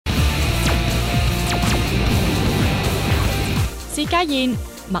薛家燕、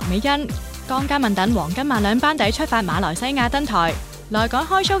麥美恩、江嘉敏等黃金萬兩班底出發馬來西亞登台。來港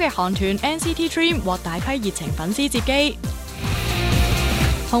開 show 嘅韓團 NCT Dream 獲大批熱情粉絲接機。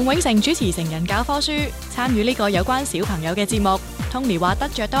洪永城主持成人教科書，參與呢個有關小朋友嘅節目。Tony 話得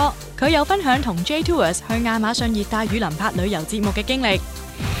着多，佢有分享同 J Tours 去亞馬遜熱帶雨林拍旅遊節目嘅經歷。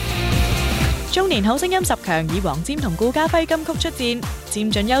中年好聲音10強以黃霑同顧嘉輝金曲出戰，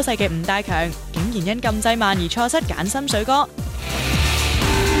佔盡優勢嘅吳大強竟然因禁制慢而錯失揀心水歌。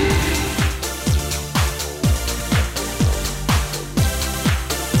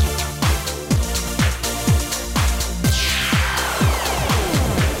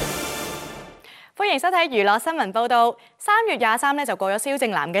歡迎收睇娛樂新聞報道。3月23咧就過咗蕭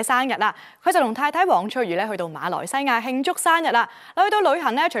正楠嘅生日啦，佢就同太太黃翠如咧去到馬來西亞慶祝生日啦。去到旅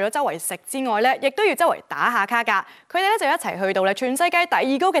行咧，除咗周圍食之外咧，亦都要周圍打下卡㗎。佢哋咧就一齊去到咧全世界第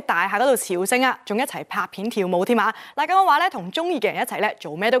2高嘅大廈嗰度朝聖啊，仲一齊拍片跳舞添啊！嗱，咁嘅話咧，同中意嘅人一齊咧，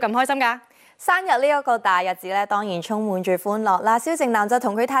做咩都咁開心㗎。生日呢一個大日子咧，當然充滿住歡樂啦。蕭正楠就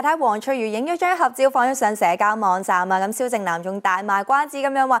同佢太太黃翠如影咗張合照，放咗上社交網站啊。咁蕭正楠仲大賣關子咁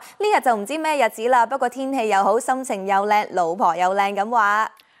樣話：呢日就唔知咩日子啦，不過天氣又好，心情又靚，老婆又靚咁話。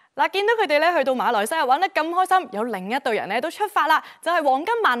嗱，見到佢哋咧去到馬來西亞玩得咁開心，有另一隊人咧都出發啦，就係黃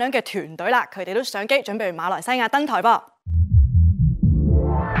金萬兩嘅團隊啦。佢哋都上機準備去馬來西亞登台噃。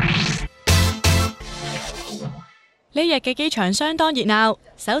呢日嘅機場相當熱鬧，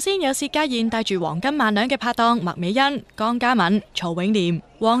首先有薛家燕帶住黃金萬兩嘅拍檔麥美恩、江嘉敏、曹永廉、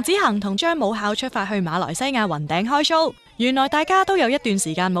黃子恒同張武孝出發去馬來西亞雲頂開 show。原來大家都有一段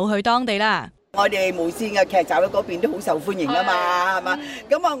時間冇去當地啦。我哋無線嘅劇集喺嗰邊都好受歡迎啊嘛，係嘛？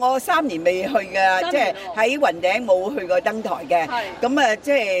咁啊，我3年未去嘅，即係喺雲頂冇去過登台嘅。咁啊，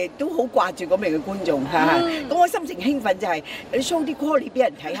即係都好掛住嗰邊嘅觀眾嚇。咁我心情興奮就係你 show 啲 quality 俾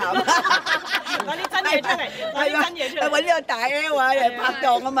人睇下，攞啲真嘢出嚟，攞啲真嘢出嚟，揾呢個大 L 啊拍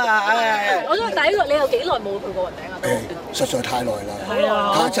檔啊嘛。我想第一個，你有幾耐冇去過雲頂啊？實在太耐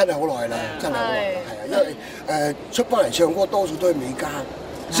啦，太真係好耐啦，真係好耐，係啊，因為出翻嚟唱歌多數都係美加。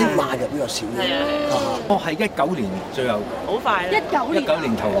先買就比較少嘅，我係19年最後，好快啦！19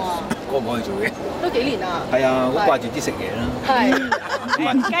年頭過去做嘢，都幾年啦。係啊，好掛住啲食嘢啦。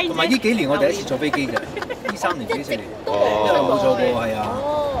係，同埋呢幾年我第一次坐飛機嘅，呢3年幾4年，因為冇坐過係啊，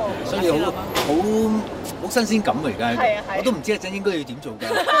所以好新鮮感啊！而家我都唔知一陣應該要點做㗎。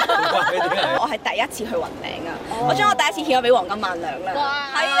我係第一次去雲頂啊！我將我第一次獻咗俾黃金萬兩啦。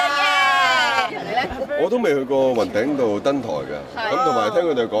係啊嘅。我都未去過雲頂度登台㗎，咁同埋聽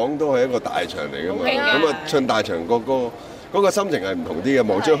佢哋講都係一個大場嚟㗎嘛，咁啊唱大場國歌，嗰個心情係唔同啲嘅，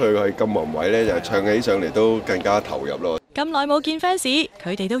望出去係咁宏偉咧，就唱起上嚟都更加投入咯。咁耐冇見 fans，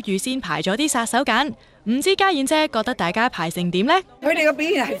佢哋都預先排咗啲殺手鐧，唔知家燕姐覺得大家排成點呢？佢哋嘅表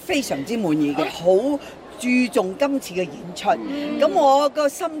現係非常之滿意嘅，好注重今次嘅演出，咁我個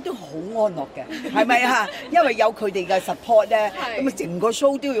心都好安樂嘅，係咪啊？因為有佢哋嘅 support 咧，咁啊成個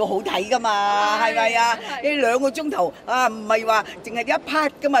show 都要好睇噶嘛，係咪啊？呢2個鐘頭啊，唔係話淨係一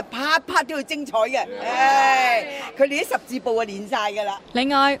part 噶嘛，part 都要精彩嘅。佢哋啲十字步啊練晒㗎啦。另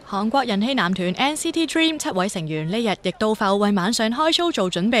外，韓國人氣男團 NCT Dream 7位成員呢日亦到埠為晚上開 show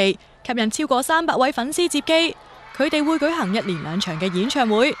做準備，吸引超過300位粉絲接機。佢哋會舉行1連2場嘅演唱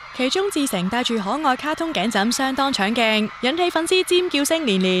會，其中志成戴住可愛卡通頸枕相當搶鏡，引起粉絲尖叫聲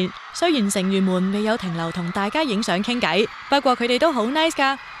連連。雖然成員們未有停留同大家影相傾偈，不過佢哋都好 nice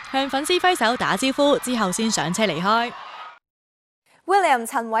㗎，向粉絲揮手打招呼之後先上車離開。William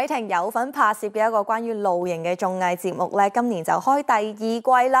陳偉霆有份拍攝嘅一個關於露營嘅綜藝節目咧，今年就開第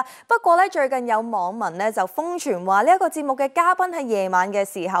2季啦。不過咧，最近有網民咧就瘋傳話呢一個節目嘅嘉賓喺夜晚嘅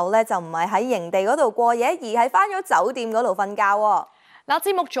時候咧，就唔係喺營地嗰度過夜，而係返咗酒店嗰度瞓覺喎。嗱，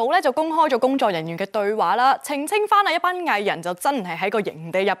節目組咧就公開咗工作人員嘅對話啦，澄清翻一班藝人就真係喺個營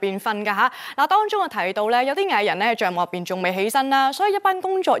地入邊瞓㗎嚇。嗱，當中就提到咧，有啲藝人咧喺帳幕入邊仲未起身啦，所以一班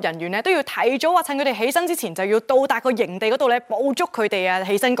工作人員咧都要提早趁佢哋起身之前就要到達個營地嗰度咧，捕捉佢哋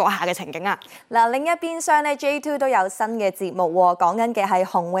起身嗰下嘅情景啊。嗱，另一邊廂咧 J2 都有新嘅節目喎，講緊嘅係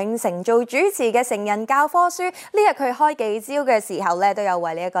洪永城做主持嘅成人教科書。呢日佢開記招嘅時候咧，都有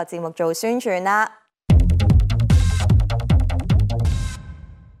為呢一個節目做宣傳啦。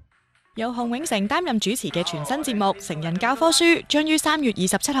由洪永城擔任主持嘅全新節目《成人教科書》將於3月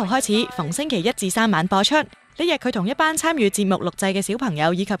27號開始，逢星期1至3晚播出。呢日佢同一班參與節目錄製嘅小朋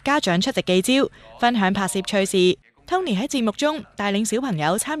友以及家長出席記招，分享拍攝趣事。Tony 喺節目中帶領小朋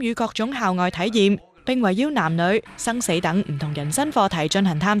友參與各種校外體驗，並圍繞男女、生死等唔同人生課題進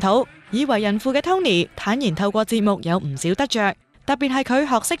行探討。已為人父嘅 Tony 坦言透過節目有唔少得着，特別係佢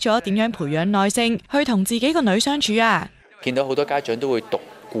學識咗點樣培養耐性去同自己個女相處啊！見到好多家長都會讀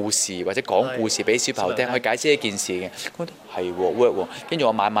故事或者講故事俾小朋友聽，去解釋一件事嘅。我覺得係 work 喎。跟住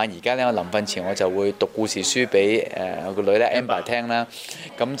我晚而家咧，我臨瞓前我就會讀故事書俾我個女咧 Amber 聽啦。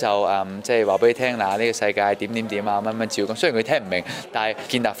咁就即係話俾佢聽嗱，呢個世界點啊，乜照講。雖然佢聽唔明，但係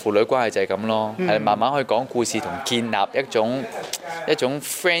建立父女關係就係咁咯，係慢慢去講故事同建立一種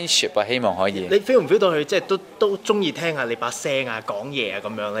friendship 啊，希望可以。你 feel 唔 feel 到佢即係都中意聽下你把聲啊、講嘢啊咁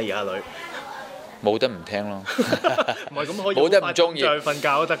樣咧？而家女冇得唔聽咯，唔係咁可以冇得唔中意，瞓覺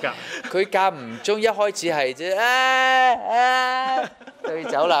都得㗎。佢間唔中一開始係啫，對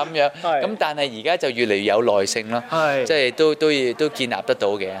走啦咁樣，咁但係而家就越嚟越有耐性咯，即係都建立得到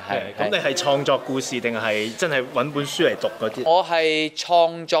嘅，係。咁你係創作故事定係真係揾本書嚟讀嗰啲？我係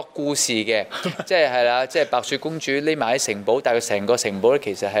創作故事嘅，即係啦，即係白雪公主匿埋喺城堡，但係成個城堡咧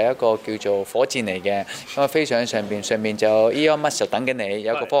其實係一個叫做火箭嚟嘅，咁啊飛上喺上邊就 Elon Musk 就等緊你，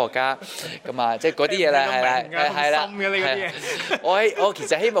有個科學家，咁啊即係嗰啲嘢啦，係啦，我其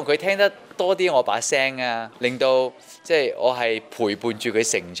實希望佢聽得多啲我把聲啊，令到即係我係陪伴住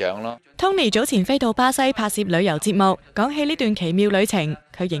佢成長咯。Tony 早前飛到巴西拍攝旅遊節目，講起呢段奇妙旅程，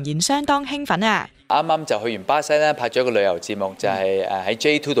佢仍然相當興奮啊！啱啱就去完巴西咧，拍咗個旅遊節目，就係喺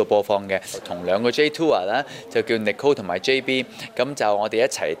J2 度播放嘅，同兩個 J2 啦，就叫 Nicole 同埋 JB， 咁就我哋一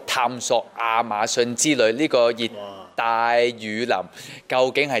齊探索亞馬遜之旅呢個熱大雨林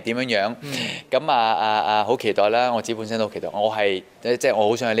究竟係點樣樣？咁好期待啦！我自己本身都好期待，我係即係我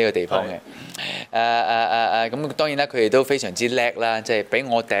好想去呢個地方嘅。咁當然啦，佢哋都非常之叻啦，即係比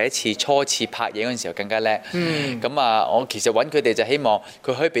我第一次初次拍嘢嗰陣時候更加叻。我其實揾佢哋就希望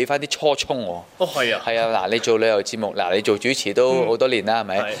佢可以俾翻啲初衷我。係啊，嗱，你做旅遊節目，嗱，你做主持都好多年啦，係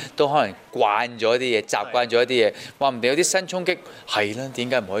咪？都可能慣咗啲嘢，習慣咗一啲嘢，話唔定有啲新衝擊，係啦，點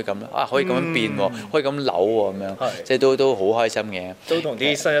解唔可以咁咧？可以咁樣變喎，可以咁扭喎，咁樣，即係都好開心嘅。都同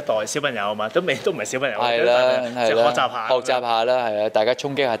啲新一代小朋友啊嘛，都唔係小朋友，係啦，學習下啦，係啊，大家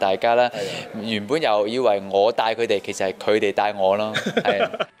衝擊下大家啦。原本又以為我帶佢哋，其實係佢哋帶我咯。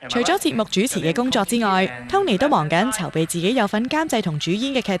除咗節目主持嘅工作之外，Tony 都忙緊籌備自己有份監製同主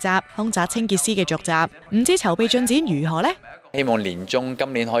演嘅劇集《凶宅清潔師》嘅續集，唔知籌備進展如何呢？希望年中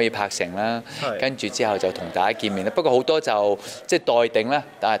今年可以拍成啦，跟住之後就同大家見面啦。不過好多就即係待定啦，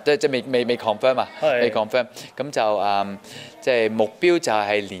但係即係未 confirm 啊，未 confirm。咁就即係目標就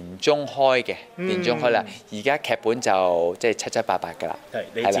係年中開嘅，年中開啦。而家劇本就即係七七八八㗎啦。係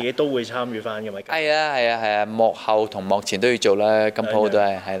你自己都會參與翻嘅咪？係啊，幕後同幕前都要做啦，今鋪都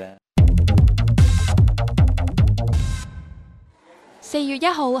係啦。4月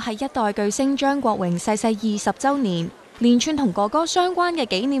1號係一代巨星張國榮逝世20週年，連串同哥哥相關嘅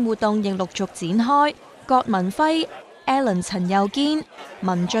紀念活動仍陸續展開。葛民輝、Alan 陳佑堅、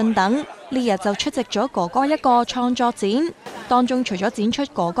文俊等呢日就出席咗哥哥一個創作展，當中除咗展出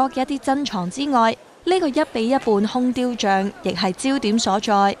哥哥嘅一啲珍藏之外，呢個1比1半空雕像亦係焦點所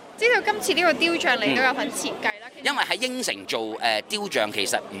在。知道今次呢個雕像你都有份設計啦。因為喺英城做雕像其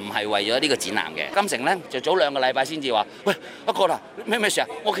實唔係為咗呢個展覽嘅。金城咧就早2個禮拜先至話，喂，不過啦，咩事啊？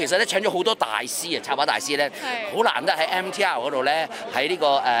我其實咧請咗好多大師啊，插畫大師咧，好難得喺 MTR 嗰度咧，喺呢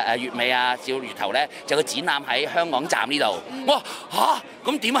個月尾啊至到月頭咧，就個展覽喺香港站呢度。我話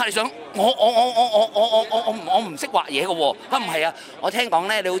嚇，咁點啊？你想我唔識畫嘢嘅喎？唔係啊，我聽講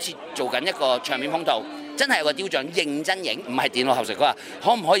咧，你好似做緊一個唱片封套。真係有個雕像認真影，唔係電腦後食。佢話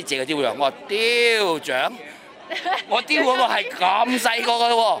可唔可以借個雕像？我話雕像，我雕嗰個係咁細個嘅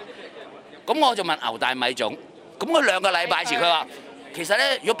喎。咁我就問牛大米種。咁佢2個禮拜前佢話，其實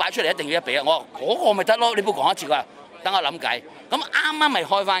咧如果擺出嚟一定要1比1。我話嗰個咪得咯，你唔好講一次。佢話等我諗計。咁啱啱咪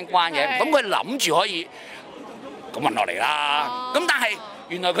開翻關嘅，咁佢諗住可以咁問落嚟啦。咁但係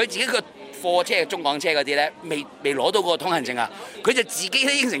原來佢自己個貨車中港車嗰啲咧，未攞到嗰個通行證啊，佢就自己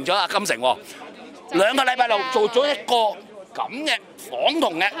都應承咗阿金城喎。2個禮拜做咗一個咁嘅仿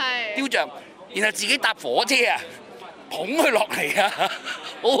銅嘅雕像，然後自己搭火車啊，捧佢落嚟啊，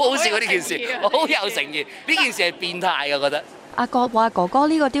好好笑啊！呢件事好有誠意，呢件事係變態嘅，我覺得。阿國話：哥哥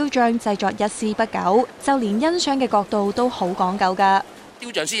呢個雕像製作一絲不苟，就連欣賞嘅角度都好講究㗎。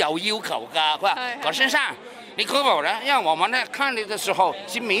雕像師有要求㗎，佢話：葛先生，你哥哥咧，因為我們咧看你嘅時候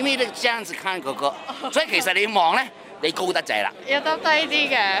是微微的這樣子看哥哥，所以其實你望咧，你高得滯啦，有得低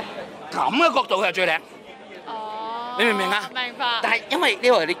啲嘅。咁嘅角度係最靚，你明唔明啊？明白。但係因為呢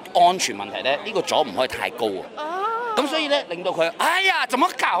個啲安全問題咧，呢個座唔可以太高啊。咁所以咧，令到佢，哎呀，怎麼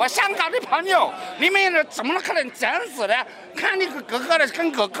搞啊？香港啲朋友，你們怎麼可能這樣子咧？看呢個哥哥咧，跟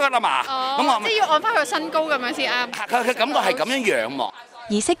哥哥啦嘛。咁我即係要按翻佢身高咁樣先啱。佢感覺係咁樣仰望。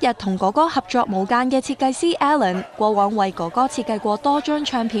而昔日同哥哥合作無間嘅設計師 Alan， 過往為哥哥設計過多張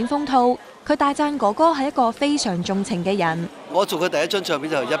唱片封套。佢大讚哥哥係一個非常重情嘅人。我做佢第一張唱片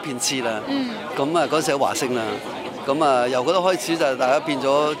就係一片痴啦，咁嗰陣時喺華星啦，咁啊，由嗰度開始就大家變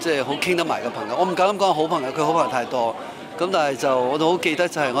咗即係好傾得埋嘅朋友。我唔夠膽講好朋友，佢好朋友太多。咁但係就我都好記得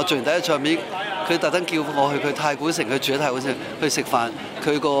就係我做完第一場面，佢特登叫我去佢太古城，佢住喺太古城去食飯。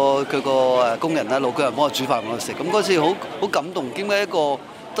佢個工人啦，老工人幫我煮飯我食。咁嗰次好感動。點解一個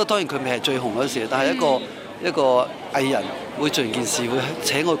都當然佢未係最紅嗰時，但係一個藝人會做完件事會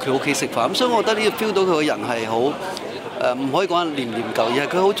請我佢屋企食飯。咁所以我覺得呢個 feel 到佢個人係好唔可以講念舊，而係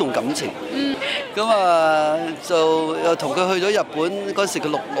佢好重感情。咁啊就又同佢去咗日本嗰時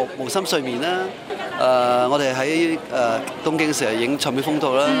嘅無心睡眠啦。我哋喺東京成日影唱片封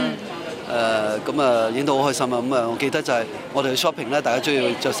套啦。咁啊影到好開心啊！咁啊我記得就係我哋去 shopping 咧，大家中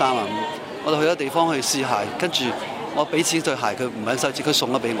意着衫啊。我哋去咗地方去試鞋，跟住我俾錢對鞋，佢唔肯收錢，佢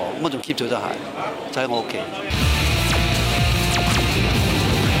送咗俾我，咁我仲 keep 咗對鞋，就喺我屋企。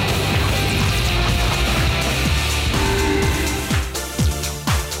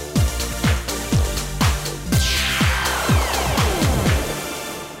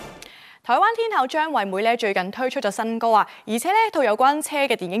台灣天后張惠妹咧最近推出咗新歌啊，而且呢套有關車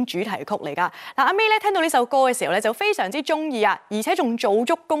嘅電影主題曲嚟㗎。嗱，阿 May 咧聽到呢首歌嘅時候咧就非常之中意啊，而且仲做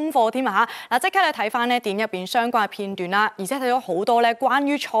足功課添啊嚇！嗱，即刻咧睇翻咧電影入邊相關嘅片段啦，而且睇咗好多咧關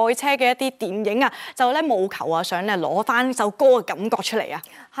於賽車嘅一啲電影啊，就咧務求啊想咧攞翻首歌嘅感覺出嚟啊！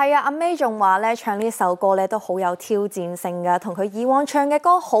係啊，阿 May 仲話咧唱呢首歌咧都好有挑戰性㗎，同佢以往唱嘅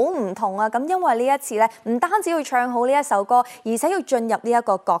歌好唔同啊！咁因為呢一次咧唔單止要唱好呢一首歌，而且要進入呢一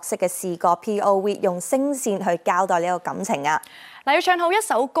個角色嘅視覺 POV， 用聲線去交代呢個感情啊！嗱，要唱好一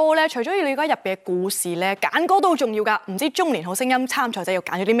首歌咧，除咗要了解入邊嘅故事咧，揀歌都好重要㗎。唔知中年好聲音參賽者要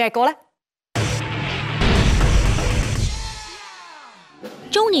揀咗啲咩歌呢？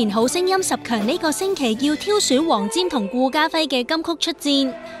中年好聲音10強呢個星期要挑選黃霑同顧嘉輝嘅金曲出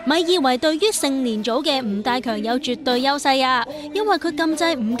戰，咪以為對於成年組嘅吳大強有絕對優勢啊，因為佢撳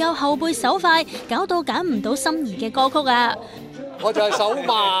掣唔夠後輩手快，搞到揀唔到心儀嘅歌曲啊。我就係手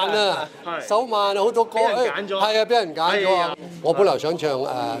慢啊，手慢好多歌，係啊，俾人揀咗啊！我本來想唱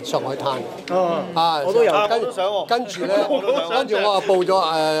上海灘，我都有，跟住咧，跟住我啊報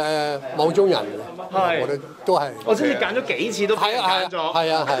咗網中人，我都係。我知你揀咗幾次都俾人揀咗，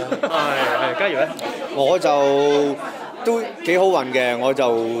係啊，嘉瑤咧，我就都幾好運嘅，我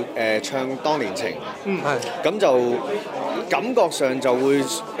就唱《當年情》，咁就感覺上就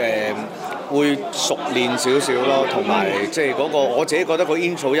會熟練少少咯，同埋即係嗰個我自己覺得個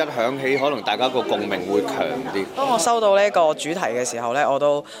intro 一響起，可能大家個共鳴會強啲。當我收到呢個主題嘅時候咧，我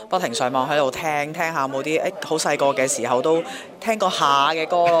都不停上網喺度聽下冇啲好細個嘅時候都聽過下嘅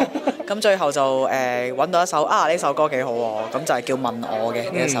歌咯。咁最後就揾到一首呢首歌幾好喎，咁就係叫《問我》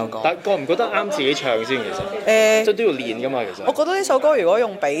嘅呢一首歌。但覺唔覺得啱自己唱先？其實即係都要練㗎嘛。其實我覺得呢首歌如果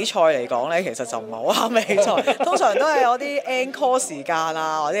用比賽嚟講咧，其實就唔係好啱比賽。通常都係有啲 encore 時間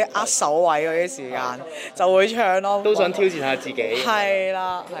啊，或者握手位嗰啲時間就會唱咯。都想挑戰下自己。係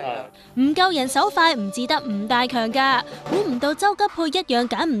啦。唔夠人手快唔止得吳大強㗎，估唔到周吉佩一樣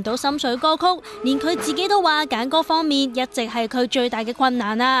揀唔到心水歌曲，連佢自己都話揀歌方面一直係佢最大嘅困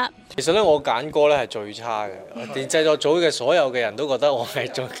難啊。其實咧，我揀歌咧係最差嘅，電製作組嘅所有嘅人都覺得我係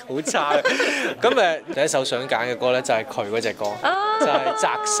仲好差嘅。咁第一首想揀嘅歌咧就係佢嗰隻歌，就係《摘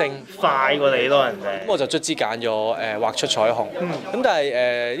星》，快過你咯人哋。咁我就卒之揀咗畫出彩虹。咁但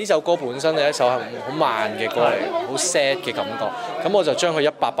係呢首歌本身係一首係好慢嘅歌嚟，好 sad 嘅感覺。咁我就將佢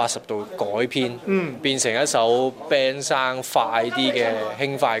180度改編，變成一首 band 聲快啲嘅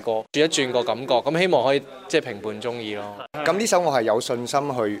輕快歌，轉一轉個感覺。咁希望可以即係評判中意咯。咁呢首我係有信心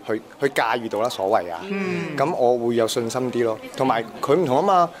去駕馭到啦，所謂啊。咁我會有信心啲咯。同埋佢唔同啊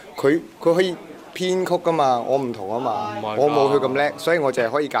嘛，佢可以編曲噶嘛，我唔同啊嘛，我冇佢咁叻，所以我就係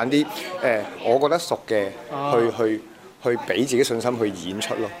可以揀啲我覺得熟嘅去俾自己信心去演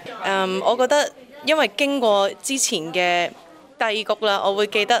出咯。我覺得因為經過之前嘅低谷啦，我會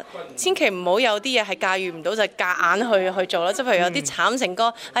記得千祈唔好有啲嘢係駕馭唔到就夾硬去做啦，即係譬如有啲慘情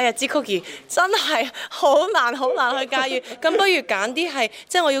歌，哎呀支曲兒真係好難去駕馭，咁不如揀啲係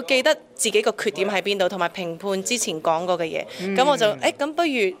即係我要記得自己個缺點喺邊度，同埋評判之前講過嘅嘢，咁我就咁不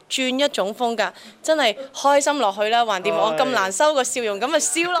如轉一種風格，真係開心落去啦，橫掂我咁難收個笑容，咁咪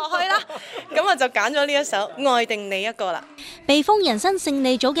笑落去啦，咁我就揀咗呢一首《愛定你一個》啦。被封人生勝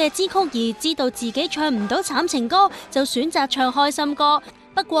利組嘅支曲兒知道自己唱唔到慘情歌，就選擇唱開心歌。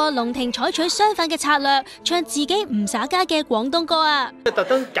不過龍婷採取相反嘅策略，唱自己唔耍家嘅廣東歌啊！特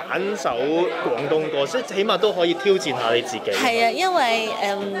登揀首廣東歌，即係起碼都可以挑戰下你自己。係啊，因為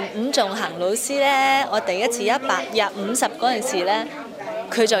伍仲衡老師咧，我第一次100日50嗰陣時咧，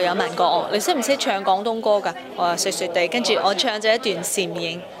佢就有問過我，你識唔識唱廣東歌㗎？我話衰衰地，跟住我唱咗一段倩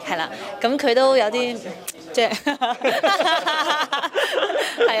影，係啦，咁佢都有啲即係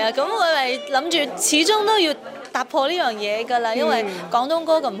係啊，咁我咪諗住始終都要突破呢樣嘢㗎啦，因為廣東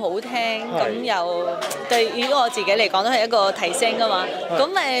歌咁好聽，咁又對於我自己嚟講都係一個提升㗎嘛，咁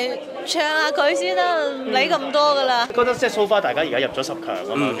咪唱下佢先啦，唔理咁多㗎啦。覺得即係 so far 大家而家入咗10強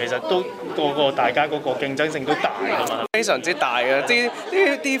啊嘛，其實都個大家嗰個競爭性都大㗎嘛，非常之大嘅，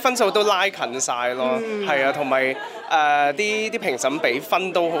啲分數都拉近晒咯，係啊，同埋啲評審俾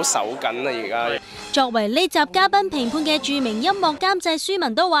分都好手緊啊而家。作為呢集嘉賓評判嘅著名音樂監製舒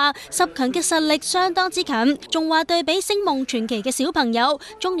文都話，10強嘅實力相當之強，仲話對比星夢傳奇嘅小朋友，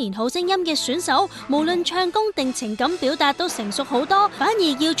中年好聲音嘅選手，無論唱功定情感表達都成熟好多，反而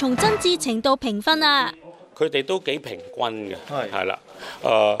要從真摯程度評分啊。佢哋都幾平均嘅，係啦，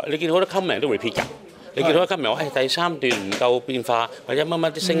你見好多 comment 都 repeat 㗎。你見到今日話第3段唔夠變化，或者乜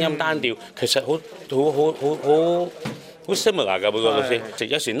乜啲聲音單調，其實好 similar 㗎每個老師。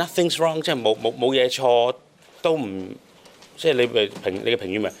有時 nothing's wrong， 即係冇嘢錯，都唔即係你嘅評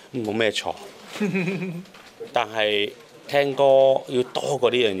語咪冇咩錯。但係聽歌要多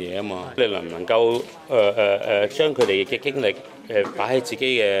過呢樣嘢啊嘛，你能唔能夠將佢哋嘅經歷擺喺自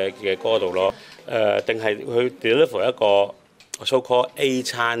己嘅歌度咯？定係去 deliver 一個so called A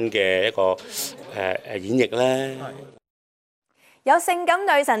餐嘅一個演繹咧。有性感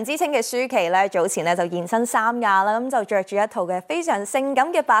女神之稱嘅舒淇咧，早前咧就現身三亞啦，咁就着住一套嘅非常性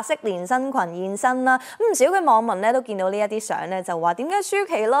感嘅白色連身裙現身啦。咁唔少嘅網民咧都見到呢一啲相咧，就話點解舒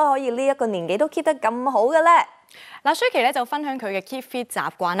淇可以呢一個年紀都 keep 得咁好嘅咧？嗱，舒淇咧就分享佢嘅 keep fit 習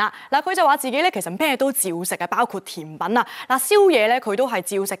慣啦。嗱，佢就話自己咧其實咩都照食嘅，包括甜品啊。嗱，宵夜咧佢都係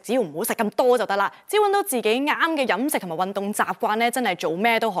照食，只要唔好食咁多就得啦。只要揾到自己啱嘅飲食同埋運動習慣咧，真係做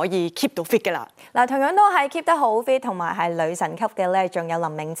咩都可以 keep 到 fit 嘅啦。嗱，同樣都係 keep 得好 fit 同埋係女神級嘅咧，仲有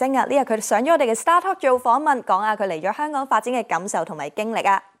林明禎啊！呢日佢上咗我哋嘅 Star Talk 做訪問，講下佢嚟咗香港發展嘅感受同埋經歷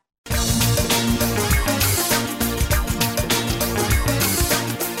啊！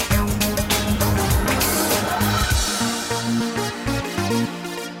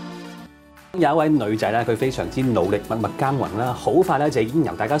有一位女仔咧，佢非常之努力，默默耕耘啦，好快咧就已經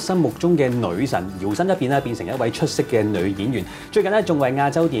由大家心目中嘅女神搖身一變咧，變成一位出色嘅女演員。最近咧仲為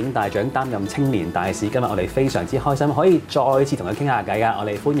亞洲電影大獎擔任青年大使。今日我哋非常之開心，可以再次同佢傾下偈㗎。我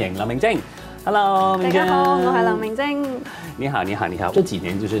哋歡迎林明禎。Hello， 大家好，我係林明禎。你好，你好，你好。這幾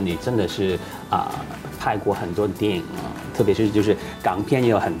年就是你真的是拍過很多電影啊，特別是就是港片也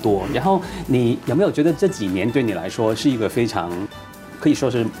有很多。然後你有沒有覺得這幾年對你來說是一個非常可以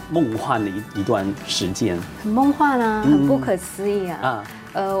說是夢幻的一段時間？很夢幻啊，很不可思議啊。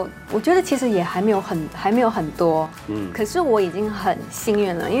我覺得其實也還沒有很多，可是我已經很幸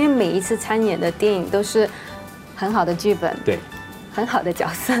運了，因為每一次參演的電影都是很好的劇本，對，很好的角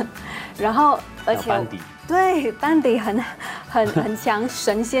色，然後而且班底，對，班底很強，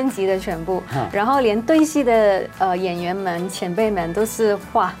神仙級的全部，然後連對戲的演員們前輩們都是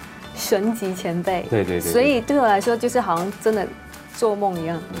哇神級前輩，對，所以對我來說就是好像真的做夢一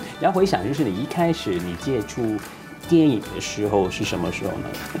樣。然後回想，就是你一開始你接觸電影的時候是什麼時候呢？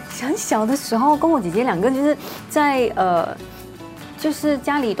很小的時候，跟我姐姐兩個就是在就是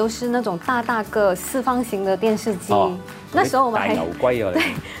家裡都是那種大個四方形的電視機。那時候我們還對，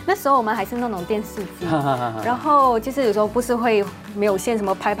那時候我們還是那種電視機，然後就是有時候不是會沒有線，什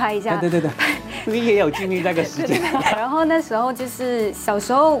麼拍一下，對，你也有經歷那個時間。然後那時候就是小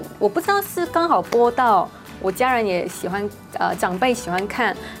時候，我不知道是剛好播到。我家人也喜歡，長輩喜歡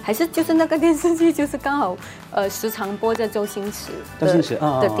看，還是就是那個電視劇，就是剛好，時常播着周星馳的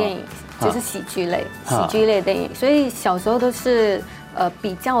電影，就是喜劇類電影，所以小時候都是，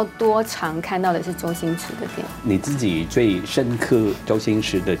比較多常看到的是周星馳的電影。你自己最深刻周星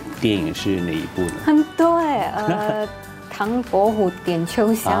馳的電影是哪一部呢？很多唐伯虎點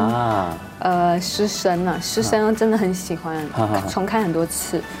秋香，食神啊，食神真的很喜歡，重看很多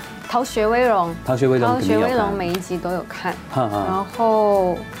次。逃學威龍每一集都有看，然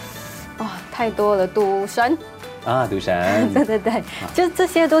後太多了，賭神啊，賭神，對，就這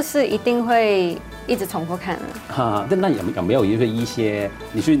些都是一定會一直重複看的。那有沒有就是一些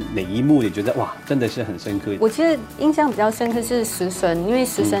你是哪一幕你覺得哇真的是很深刻？我其實印象比較深刻是食神，因為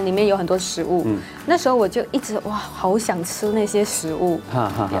食神裡面有很多食物，那時候我就一直哇好想吃那些食物，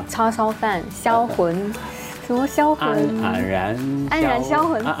叉燒飯、銷魂。什麼銷魂？黯然銷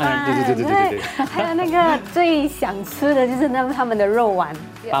魂飯，對，還有那個最想吃的就是他們的肉丸，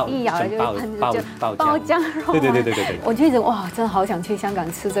一咬就噴就爆漿肉丸，對，我就一直哇，真的好想去香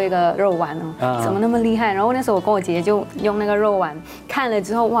港吃這個肉丸哦，怎麼那麼厲害？然後那時候我跟我姐姐就用那個肉丸看了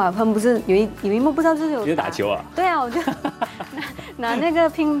之後，哇，他們不是有一幕不知道就是有打球啊？對啊，我就拿那個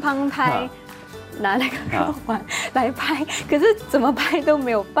乒乓拍。拿那个肉丸来拍，可是怎么拍都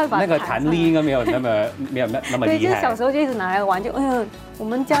没有办法。那个弹力应该没有那么对，厉害。就是小时候就一直拿来玩，就我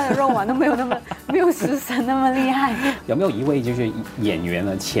们家的肉丸都没有食神那么厉害。有没有一位就是演员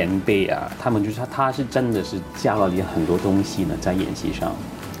的前辈啊？他们就是他是真的是教了你很多东西呢，在演戏上。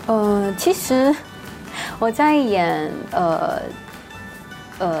其实我在演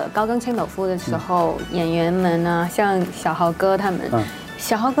高更清斗夫的时候，演员们啊，像小豪哥他们。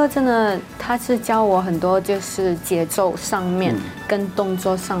小豪哥真的，他是教我很多，就是节奏上面跟动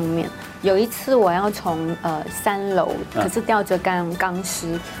作上面。有一次我要从3楼，可是吊着钢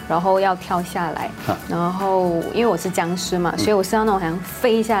丝，然后要跳下来，然后因为我是僵尸嘛，所以我是要那种好像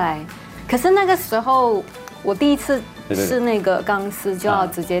飞下来。可是那个时候我第一次是那个钢丝就要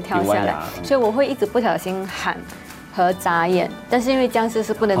直接跳下来，所以我会一直不小心喊和眨眼，但是因为僵尸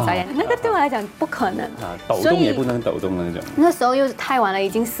是不能眨眼，那个对我来讲不可能抖动也不能抖动的那种。那时候又是太晚了，已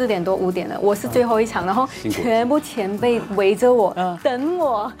经4点多5点了，我是最后一场，然后全部前辈围着我等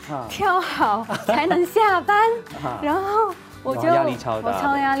我跳好才能下班，然后我就我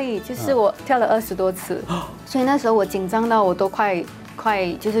超压力，就是我跳了20多次，所以那时候我紧张到我都快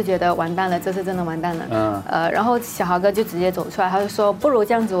就是觉得完蛋了，这次真的完蛋了。然后小豪哥就直接走出来，他就说不如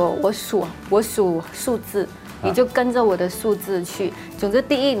这样子，我数数字。你就跟着我的数字去。总之，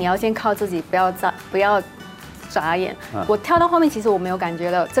第一你要先靠自己，不要眨眼。我跳到后面，其实我没有感觉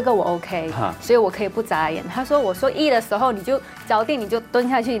了，这个我 OK， 所以我可以不眨眼。他说我说1的时候，你就脚定，你就蹲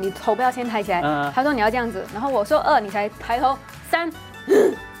下去，你头不要先抬起来。他说你要这样子，然后我说2，你才抬头，3、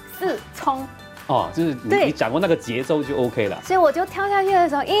4冲。就是你掌握那个节奏就 OK 了。所以我就跳下去的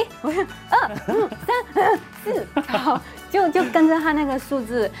时候，1、我就2、3、4，好，就跟着他那个数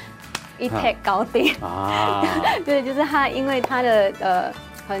字。一 take 搞定啊！对，就是他，因为他的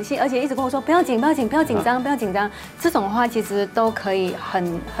很细，而且一直跟我说不要紧张。这种话其实都可以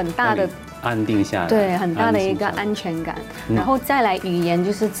很大的安定下来，对，很大的一个安全感。然后再来语言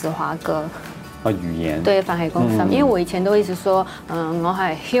就是子华哥。语言對，凡係講心，因為我以前都一直說，我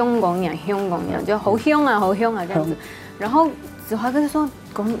係香港人，就好香啊這樣子。然後子華哥就說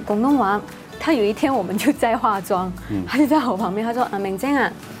廣東話，他有一天我們就在化妝，他就在我旁邊，他說明晶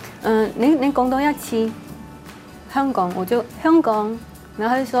啊。你講多一次香港，我就香港，然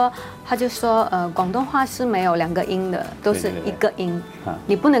後他就說廣東話是沒有2個音的，都是1個音，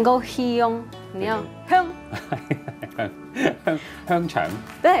你不能夠香，你要香腸，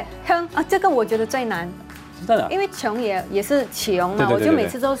對香啊，這個我覺得最難，真的，因為窮也是窮嘛，我就每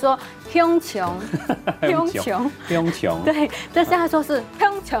次都說香窮，對，但是他說是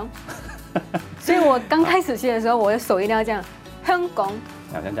香窮，所以我剛開始學的時候，我的手一定要這樣，香港。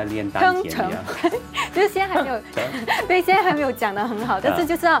好像在練丹田一樣，就是現在還沒有，對，現在還沒有講得很好，但是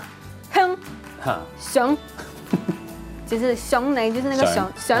就是要熊，就是熊雷，就是那個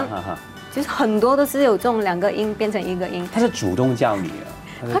熊，就是很多都是有這種2個音變成1個音。他是主動教你啊？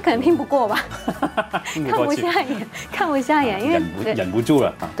他可能拼不過吧，看不下眼，因為忍不住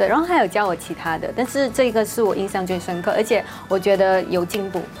了。對，然後還有教我其他的，但是這個是我印象最深刻，而且我覺得有進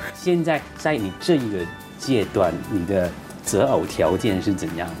步。現在在你這一個階段，你的擇偶條件是怎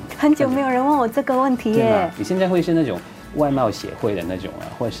樣？很久沒有人問我這個問題耶。你現在會是那種外貌協會的那種啊，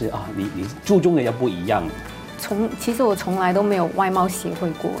或者是你注重的要不一樣？其實我從來都沒有外貌協會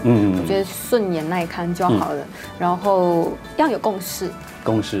過，我覺得順眼耐看就好了，然後要有共識。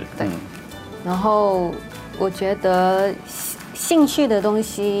對，然後我覺得興趣的東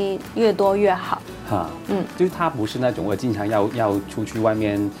西越多越好。就是他不是那種我經常要出去外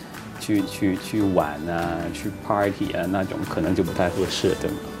面去玩啊，去 party 啊那種，可能就不太合適，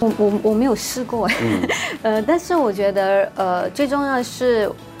對嗎？我沒有試過但是我覺得最重要的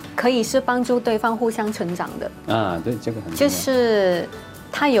是可以是幫助對方互相成長的啊，對，這個很重要，就是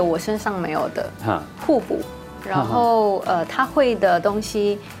他有我身上沒有的互補。然後他會的東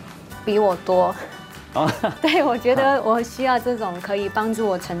西比我多，對，我覺得我需要這種可以幫助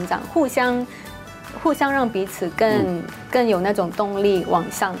我成長，互相讓彼此更有那種動力往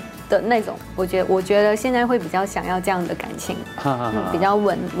上的那種。我覺得現在會比較想要這樣的感情，比較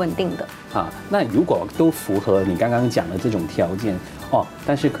穩定的。那如果都符合你剛剛講的這種條件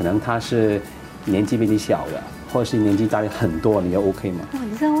但是可能他是年紀比你小的，或者是年紀大你很多，你又 OK 嗎？哇，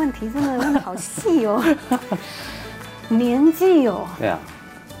你這個問題真的問得好細哦。年紀哦，對啊，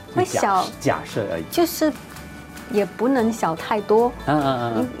會小，假設而已，就是也不能小太多，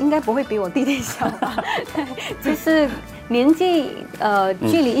應該不會比我弟弟小吧？對，就是年紀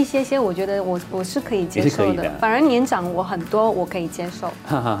距離一些，我覺得我是可以接受的，反而年長我很多，我可以接受。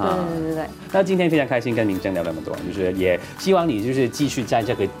對。那今天非常開心跟明真聊那麼多，就是也希望你就是繼續在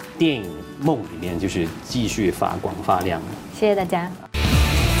這個電影夢裡面，就是繼續發光發亮。謝謝大家。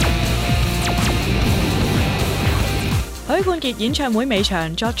許冠傑演唱會尾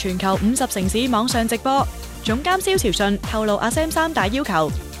場作全球50城市網上直播，總監蕭朝信透露阿 Sam 3大要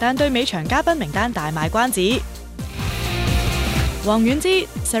求，但對尾場嘉賓名單大賣關子。王菀之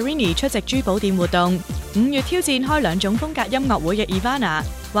Serrini 出席珠寶店活動，5月挑戰開2種風格音樂會嘅 Ivana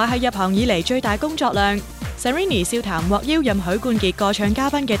話係入行以嚟最大工作量。Serrini 笑談獲邀任許冠傑歌唱嘉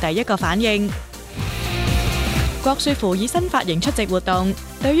賓嘅第一個反應。郭雪芙以新髮型出席活動，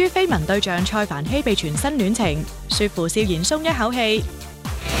對於緋聞對象蔡凡熙被傳新戀情，雪芙笑言鬆一口氣。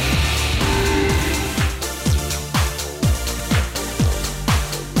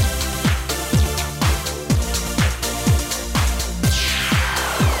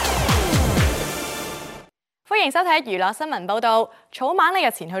歡迎收睇娛樂新聞報道。草蜢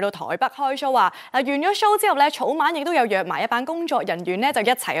日前去到台北開 show 啊，完咗 show 之後咧，草蜢亦都有約埋一班工作人員咧，就一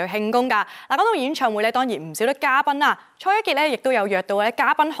齊去慶功㗎。講到演唱會咧，當然唔少得嘉賓啦。蔡一傑咧亦都有約到咧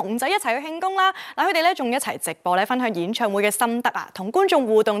嘉賓熊仔一齊去慶功啦。佢哋咧仲一齊直播咧分享演唱會嘅心得啊，同觀眾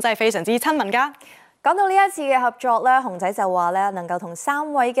互動真係非常之親民㗎。講到呢一次嘅合作咧，熊仔就話咧能夠同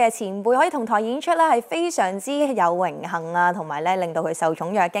3位嘅前輩可以同台演出咧係非常之有榮幸啊，同埋咧令到佢受寵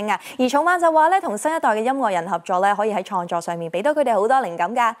若驚啊。而草蜢就話咧同新一代嘅音樂人合作咧，可以喺創作上面俾到佢哋好多靈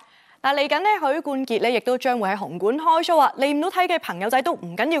感㗎。嗱，嚟緊咧許冠傑咧亦都將會喺紅館開 show 啊，嚟唔到睇嘅朋友仔都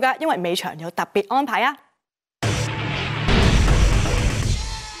唔緊要㗎，因為尾場有特別安排啊。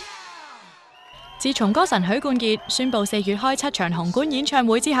自從歌神許冠傑宣布4月開7場紅館演唱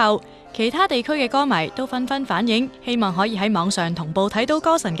會之後，其他地區嘅歌迷都紛紛反映，希望可以喺網上同步睇到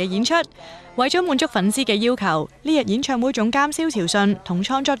歌神嘅演出。為咗滿足粉絲嘅要求，呢日演唱會總監蕭朝信同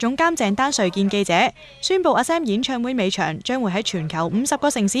創作總監鄭丹瑞見記者，宣布阿 Sam 演唱會尾場將會喺全球50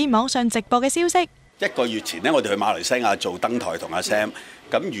個城市網上直播嘅消息。1個月前呢，我哋去馬來西亞做登台同阿 Sam。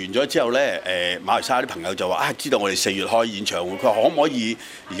咁完咗之後呢，馬來西亞啲朋友就話知道我哋4月開演唱會，佢話可唔可以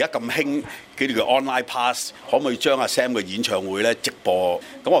而家咁興幾條 online pass， 可唔可以將阿 Sam 嘅演唱會咧直播？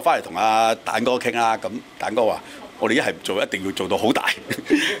咁我翻嚟同阿蛋哥傾啦，咁蛋哥話：我哋一係唔做，一定要做到好大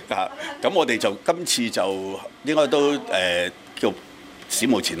啊！咁我哋就今次就應該都叫史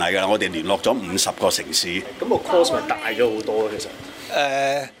無前例㗎啦，我哋聯絡咗50個城市。咁個 cost 咪大咗好多其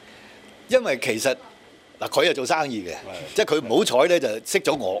實。因為其實嗱，佢係做生意嘅，即係佢唔好彩咧就識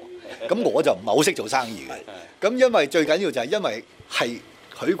咗我，咁我就唔係好識做生意嘅。咁因為最緊要就係因為係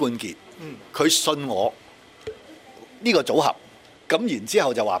許冠傑，佢信我呢個組合，咁然之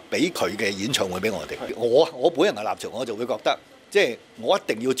後就話俾佢嘅演唱會俾我哋。我本人嘅立場，我就會覺得，即係我一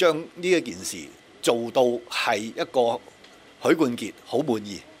定要將呢一件事做到係一個許冠傑好滿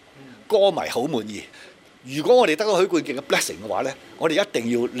意，歌迷好滿意。如果我哋得到許冠傑嘅 blessing 嘅話呢，我哋一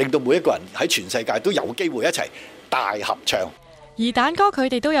定要令到每一個人喺全世界都有機會一齊大合唱。而蛋哥佢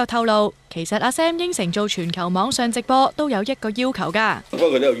哋都有透露，其實阿 Sam 應承做全球網上直播都有一個要求㗎。不過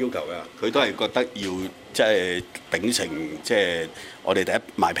佢都有要求㗎，佢都係覺得要即係秉承即係我哋第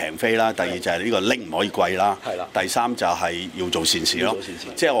一賣平飛啦，第二就係呢個link唔可以貴啦，第三就係要做善事咯。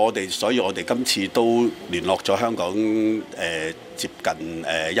即係我哋，所以我哋今次都聯絡咗香港接近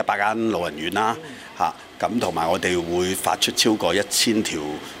100間老人院啦嚇。咁同埋我哋會發出超過1000條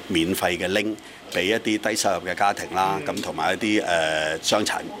免費嘅 link 俾一啲低收入嘅家庭啦，咁同埋一啲傷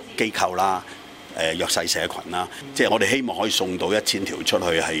殘機構啦、弱勢社群啦，即係我哋希望可以送到1000條出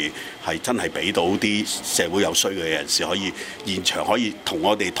去，係真係俾到啲社會有需要嘅人士可以現場可以同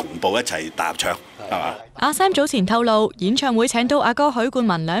我哋同步一齊大合唱，係嘛？阿 Sam 早前透露，演唱會請到阿哥許冠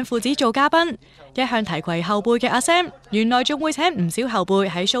文兩父子做嘉賓，一向提攜後輩嘅阿 Sam，原來仲會請唔少後輩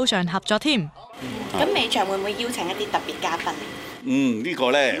喺 show 上合作添。咁尾場會唔會邀請一啲特別嘉賓？呢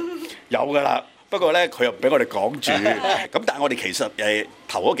個呢有㗎啦，不過呢佢又唔俾我哋講住。咁但係我哋其實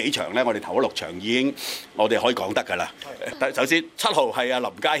頭嗰幾場呢，我哋頭嗰6場已經我哋可以講得㗎啦。首先7號係阿林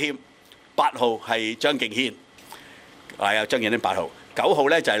家謙，8號係張敬軒，係啊張敬軒8號。9號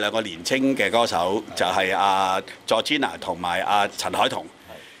呢就係2個年青嘅歌手，就係阿 Georgina 同埋阿陳凱彤。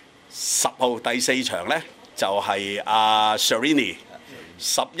10號第4場呢就係阿 Serrini。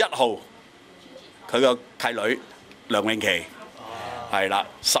11號佢個契女梁詠琪，係啦。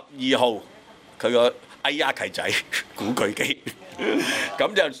12號佢個哎呀契仔古巨基。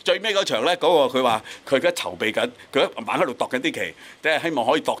咁就最尾嗰場咧，嗰個佢話佢而家籌備緊，佢一晚喺度度緊啲期，即係希望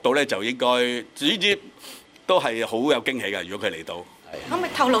可以度到咧，就應該總之都係好有驚喜嘅。如果佢嚟到，可唔可以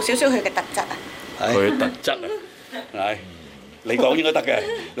透露少少佢嘅特質啊？佢特質啊，係你講應該得嘅，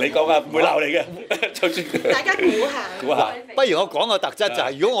你講啊唔會鬧你嘅，就算大家估下。估下，不如我講個特質就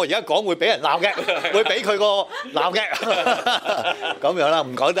係，如果我而家講會俾人鬧嘅，會俾佢個鬧嘅，咁樣啦，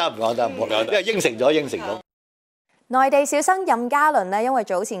唔講得，因為應承咗。內地小生任嘉倫呢，因為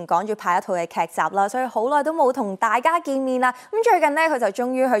早前趕住拍一套嘅劇集啦，所以好耐都冇同大家見面啦。咁最近呢，佢就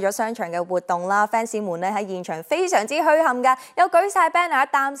終於去咗商場嘅活動啦，fans 們呢喺現場非常之墟冚㗎，有舉晒 banner、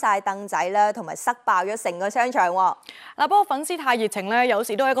擔晒凳仔啦，同埋塞爆咗成個商場喎。嗱，不過粉絲太熱情咧，有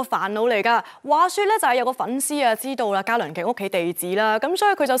時都係一個煩惱嚟㗎。話說咧，就係有個粉絲啊，知道啦嘉倫嘅屋企地址啦，咁所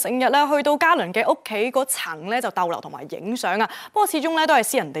以佢就成日咧去到嘉倫嘅屋企嗰層咧就逗留同埋影相啊。不過始終咧都係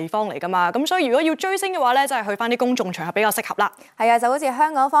私人地方嚟㗎嘛，咁所以如果要追星嘅話咧，真係去翻啲公眾場合比較適合啦。係啊，就好似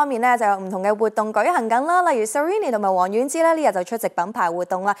香港方面咧，就有唔同嘅活動舉行緊啦，例如 Serrini 同埋王菀之咧呢日就出席品牌活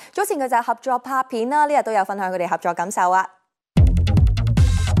動啦。早前佢就合作拍片啦，呢日都有分享佢哋合作感受啊。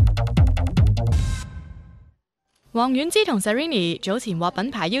王菀之同 Serrini 早前獲品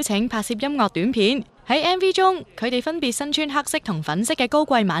牌邀請拍攝音樂短片，喺 MV 中佢哋分別身穿黑色同粉色嘅高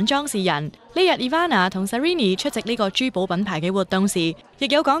貴晚裝示人。呢日 Ivana 同 Serrini 出席呢個珠寶品牌嘅活動時，亦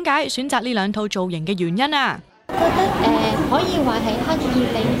有講解選擇呢兩套造型嘅原因啊。覺得可以話係刻意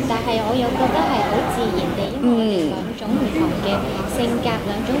地，但係我又覺得係好自然地，因為我哋兩種唔同嘅性格，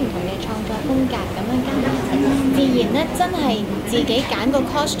兩種唔同嘅創作風格咁樣加埋一齊，自然咧真係自己揀個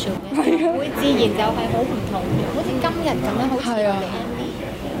costume 嘅，會自然就係好唔同嘅，好似今日咁樣，好似我哋 Andy。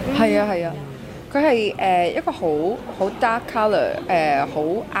係啊，佢係一個好 dark colour， 好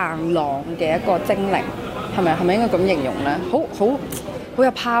硬朗嘅一個精靈，係咪應該咁形容咧？好有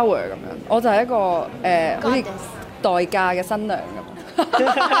power 咁樣，我就係一個好似代嫁嘅新娘咁，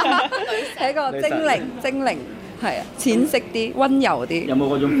係一個精靈，係啊，淺色啲、溫柔啲。有冇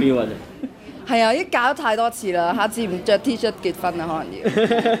嗰種 feel 啊？係啊，已經搞咗太多次啦，下次唔着 T-shirt 結婚啊，可能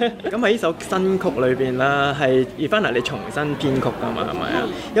要。咁喺呢首新曲裏邊啦，係 Ivana 你重新編曲㗎嘛，係咪啊？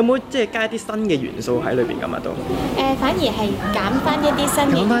有冇即係加一啲新嘅元素喺裏邊㗎嘛都？反而係減翻一啲新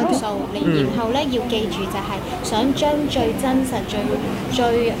嘅元素，然後咧要記住就係想將最真實、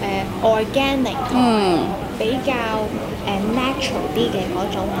最organic 同埋比較natural 啲嘅嗰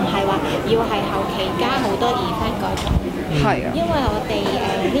種，唔係話要係後期加好多 effect 嗰種。係啊，因為我哋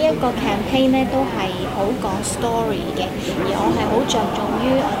呢一個 campaign 咧都係好講 story 嘅，而我係好着重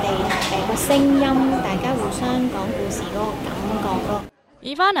於我哋個聲音，大家互相講故事嗰個感覺咯。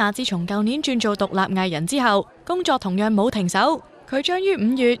Ivana 自從舊年轉做獨立藝人之後，工作同樣冇停手。佢將於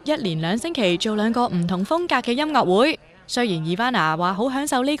5月一連2星期做2個唔同風格嘅音樂會。雖然 Ivana 話好享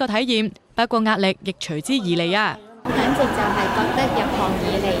受呢個體驗，不過壓力亦隨之而嚟啊！簡直就係覺得入行以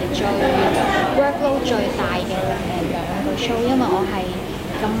嚟最 workload 最大嘅2個 show， 因為我係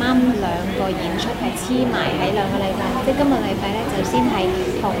咁啱2個演出係黐埋喺2個禮拜，即係今個禮拜咧就先係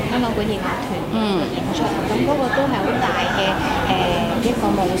同香港管弦樂團演出，咁嗰個都係好大嘅一個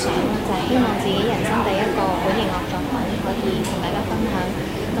夢想啦，就係希望自己人生第一個管弦樂作品可以同大家分享。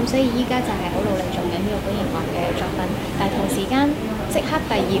咁所以依家就係好努力做緊呢個管弦樂嘅作品，但係同時間即刻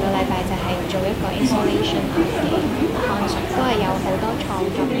第2個禮拜就係做一個 installation 嘅 concert， 都係有好多創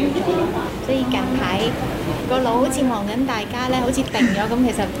作要做，所以近排個腦好似望緊大家咧，好似定咗咁，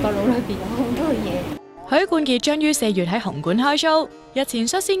其實個腦裏邊有好多嘢。許冠傑將於4月喺紅館開 show， 日前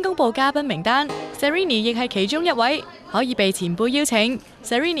率先公布嘉賓名單 ，Serrini 亦係其中一位，可以被前輩邀請。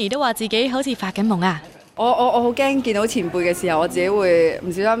Serrini 都話自己好似發緊夢啊！我好驚見到前輩嘅時候，我自己會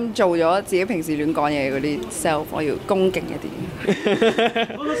唔小心做咗自己平時亂講嘢嗰啲 self， 我要恭敬一啲。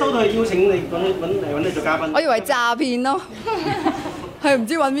我都收到邀請你揾你做嘉賓。我以為詐騙咯，係唔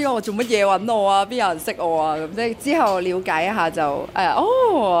知揾邊個做乜嘢揾我啊？邊有人識我啊？咁即係之後了解一下就係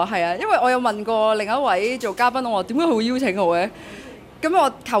啊，因為我有問過另一位做嘉賓，我話點解佢會邀請我嘅？咁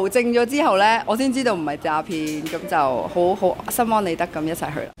我求證咗之後呢，我先知道唔係詐騙，咁就好心安理得咁一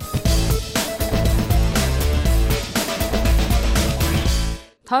齊去啦。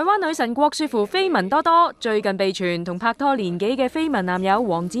台灣女神郭雪芙緋聞多多，最近被傳同拍拖年幾嘅緋聞男友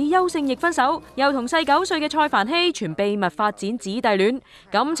王子邱勝翊分手，又同細9歲嘅蔡凡熙傳秘密發展姊弟戀，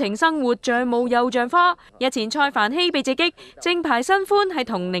感情生活像霧又像花。日前蔡凡熙被直擊，正牌新歡係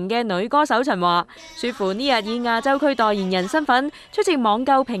同齡嘅女歌手陳華。雪芙呢日以亞洲區代言人身份出席網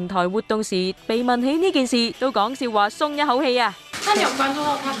購平台活動時，被問起呢件事，都講笑話鬆一口氣啊！那你有關注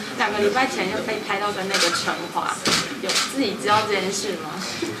到他2個禮拜前就被拍到跟那個陳華，有自己知道這件事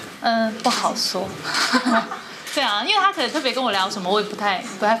嗎？不好說。對啊，因為他可能特別跟我聊什麼，我也不太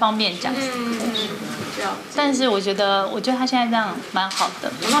方便講。但是我覺得他現在這樣蠻好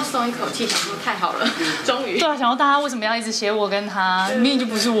的。有沒有鬆一口氣，想說太好了，終於。對啊，想說大家為什麼要一直寫我跟他，明明就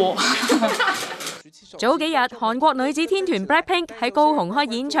不是我。早幾日，韓國女子天團 Blackpink 喺高雄開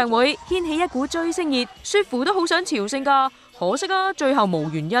演唱會，掀起一股追星熱，雪芙都好想朝聖㗎，可惜啊，最後無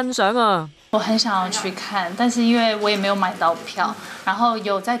緣欣賞啊。我很想要去看，但是因為我也沒有買到票，然後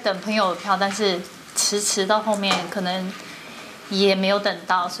有在等朋友的票，但是遲到後面可能也沒有等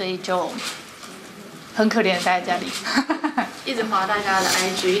到，所以就很可怜的待在家里，一直滑大家的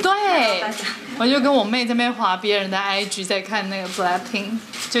IG。对，我就跟我妹这边滑别人的 IG， 在看那个 BLACKPINK，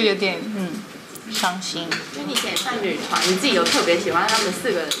 就有点伤心。就你以前算女团，你自己有特别喜欢他们4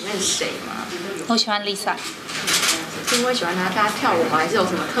个人里面谁吗？我喜欢 Lisa。是因为喜欢她跳舞吗？还是有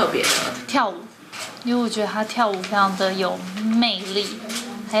什么特别的？跳舞，因为我觉得她跳舞非常的有魅力，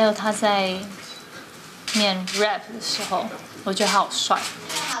还有她在念 rap 嘅時候，我覺得佢好帥。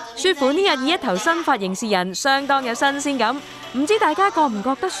雪芙呢日以一頭新髮型示人，相當有新鮮感。唔知大家覺唔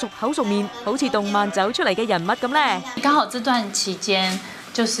覺得熟口熟面，好似動漫走出嚟嘅人物咁呢？剛好這段期間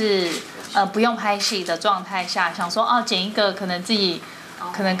就是不用拍戲的狀態下，想說剪一個可能自己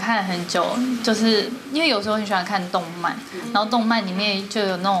可能看很久，就是因為有時候很喜歡看動漫，然後動漫裡面就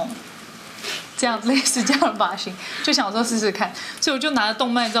有那種。这样类似这样的发型，就想说试试看，所以我就拿着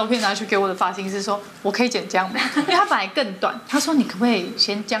动漫照片拿去给我的发型师说，我可以剪这样吗？因为他本来更短，他说你可不可以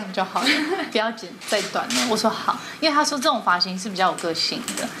先这样就好了，不要剪再短了。我说好，因为他说这种发型是比较有个性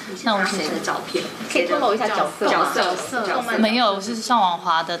的。那我谁的照片？可以透露一下角色？没有，是上网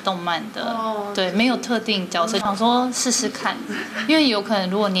滑的动漫的，对，没有特定角色，想说试试看，因为有可能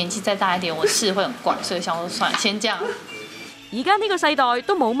如果年纪再大一点，我試會很怪，所以想說算了，先這樣。而家呢個世代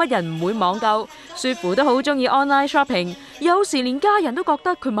都冇乜人唔會網購，雪芙都好中意 online shopping， 有時連家人都覺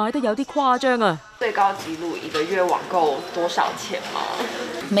得佢買得有啲誇張啊！最高紀錄一個月網購多少錢嗎？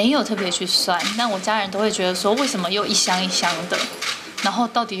沒有特別去算，但我家人都會覺得說，為什麼又一箱一箱的，然後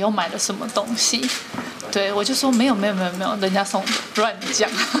到底又買了什麼東西？對，我就說沒有，人家送的，亂講。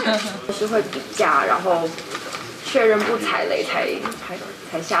是會比價，然後確認不踩雷才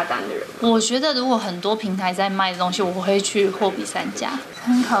下單的人。我覺得如果很多平台在賣的東西，我會去貨比三家，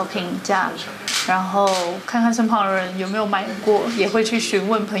參考評價，然後看看身旁的人有沒有買過，也會去詢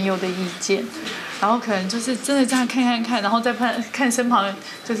問朋友的意見，然後可能就是真的這樣看，然後再看身旁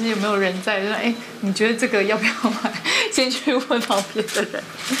就是有沒有人在，就是你覺得這個要不要買？先去問旁邊的人，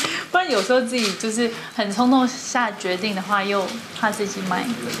不然有時候自己就是很衝動下決定的話，又怕自己買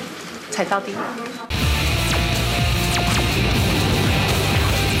踩到地雷。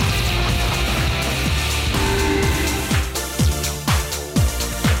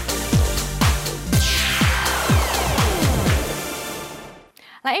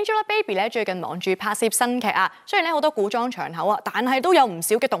Angelababy 咧最近忙住拍攝新劇啊，雖然咧好多古裝場口啊，但係都有唔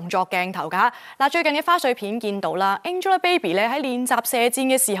少嘅動作鏡頭㗎。嗱，最近嘅花絮片見到啦 ，Angelababy 咧喺練習射箭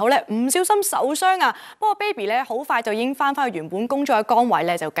嘅時候咧唔小心受傷啊，不過 Baby 咧好快就已經翻返去原本工作嘅崗位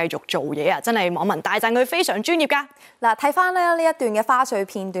咧，就繼續做嘢啊，真係網民大讚佢非常專業㗎。嗱，睇翻咧呢一段嘅花絮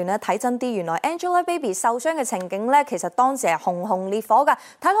片段咧，睇真啲，原來 Angelababy 受傷嘅情景咧，其實當時係熊熊烈火㗎，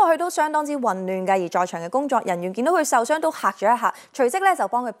睇落去都相當之混亂㗎。而在場嘅工作人員見到佢受傷都嚇咗一嚇，隨即咧就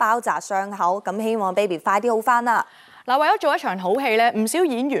幫佢包紮傷口，咁希望 Baby 快啲好翻啦。嗱，為咗做一場好戲咧，唔少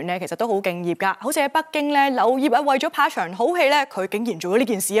演員咧其實都好敬業㗎，好似喺北京咧，劉燁啊為咗拍一場好戲咧，佢竟然做咗呢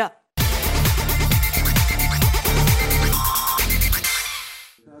件事啊！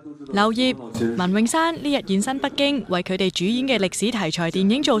劉燁、文詠珊呢日現身北京，為佢哋主演嘅歷史題材電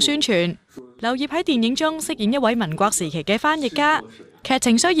影做宣傳。劉燁喺電影中飾演一位民國時期嘅翻譯家，劇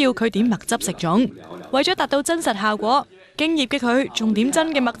情需要佢點墨汁食粽，為咗達到真實效果，敬業嘅佢仲點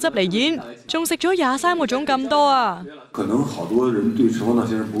真嘅墨汁嚟演，仲食咗23個粽咁多啊！可能好多人對陳皇島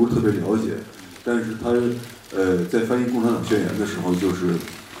先生不是特別了解，但是他在翻譯《共產黨宣言》的時候，就是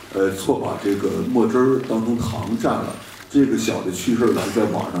錯把這個墨汁兒當成糖蘸了。這個小的趣事呢，在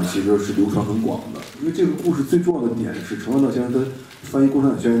網上其實是流傳很廣的。因為這個故事最重要的點是，陳皇島先生他翻譯《共產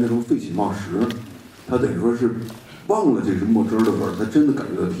黨宣言》的時候廢寢忘食，他等於說是忘了這是墨汁的味兒，他真的感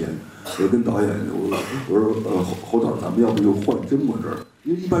覺到甜。我跟導演我說侯導，咱們要不就換真墨汁兒，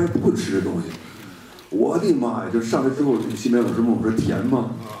因為一般人不會吃這東西。我的媽呀！就上來之後，新梅老師問我說甜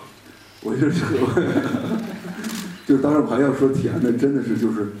嗎？我就是當然我還要說甜的，真的是就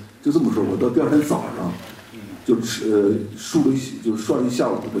這麼說。我到第二天早上就涮了一下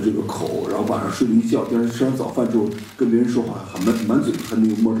午的這個口，然後晚上睡了一覺，第二天吃完早飯之後跟別人說話，滿嘴噴那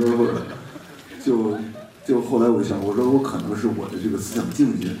個墨汁味兒，就後來我想，我說我可能是我的這個思想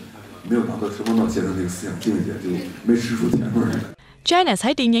境界沒有達到陳皇島先生這個思想境界，就沒吃出甜味兒。Janice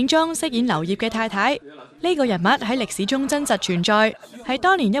喺電影中飾演劉燁嘅太太，呢個人物喺歷史中真實存在，係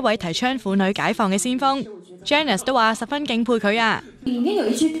當年一位提倡婦女解放嘅先鋒。Janice 都話十分敬佩佢啊。裡面有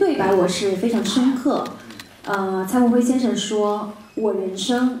一句對白我是非常深刻，蔡文輝先生說：我人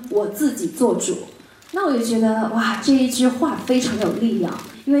生我自己做主。那我就覺得哇，這一句話非常有力量。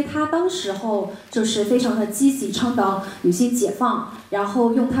因为他当时候就是非常的积极倡导女性解放，然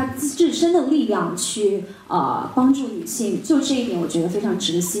后用他自身的力量去帮助女性，就这一点我觉得非常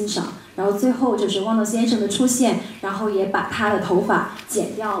值得欣赏。然后最后就是汪东先生的出现，然后也把他的头发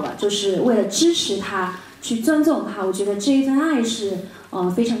剪掉了，就是为了支持他，去尊重他。我觉得这一份爱是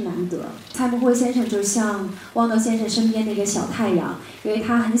非常难得。蔡慕辉先生就像汪东先生身边的一个小太陽，因為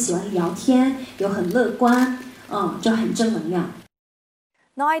他很喜歡聊天，又很樂觀，就很正能量。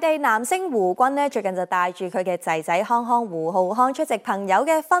內地男星胡軍呢，最近就帶住佢嘅仔仔康康胡浩康出席朋友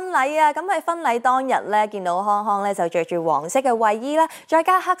嘅婚禮啊！咁喺婚禮當日呢，見到康康呢就着住黃色嘅衛衣啦，再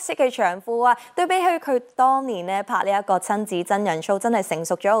加黑色嘅長褲啊，對比起佢當年呢拍呢一個親子真人 show， 真係成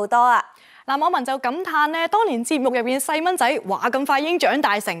熟咗好多啊！嗱，網民就感嘆呢，當年節目入邊細蚊仔話咁快已經長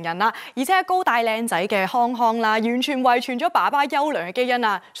大成人啦，而且高大靚仔嘅康康啦，完全遺傳咗爸爸優良嘅基因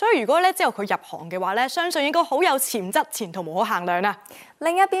啊！所以如果咧之後佢入行嘅話咧，相信應該好有潛質，前途無可限量啊！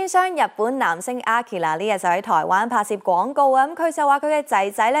另一邊廂，日本男星 Akira 呢日就喺台灣拍攝廣告啊，咁佢就話佢嘅仔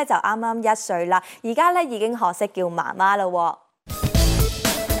仔咧就啱啱1歲啦，而家咧已經學識叫媽媽啦喎。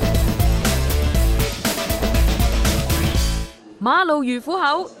馬路如虎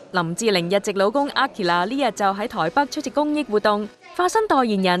口，林志玲日籍老公 Akira 呢日就喺台北出席公益活動，化身代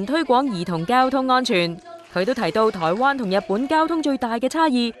言人推廣兒童交通安全。佢都提到台灣同日本交通最大嘅差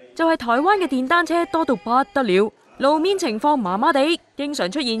異，就係台灣嘅電單車多到不得了，路面情況麻麻地，經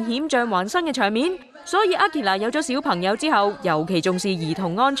常出現險象環生嘅場面。所以 Akira 有咗小朋友之後，尤其重視兒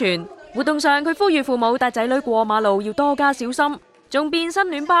童安全。活動上佢呼籲父母帶仔女過馬路要多加小心，仲變身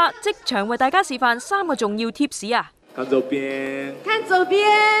戀爸，即場為大家示範3個重要貼士啊！看左邊，看左邊，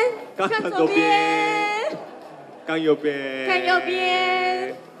看左邊，看右邊，看右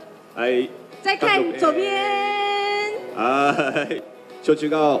邊，はい，再看左邊，はい，手舉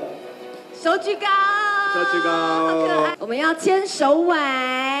高，手舉高，手舉高，好可愛。我們要牽手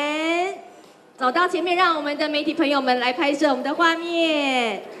腕，走到前面，讓我們的媒體朋友們來拍攝我們的畫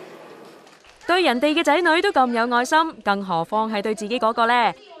面。對人哋嘅仔女都咁有愛心，更何況係對自己嗰個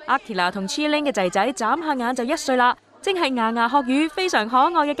呢？ Akira 同 Chilling 嘅仔仔眨下眼就1歲啦，正係牙牙學語非常可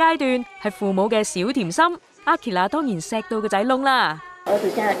愛嘅階段，係父母嘅小甜心。Akira 當然錫到個仔窿啦。兒子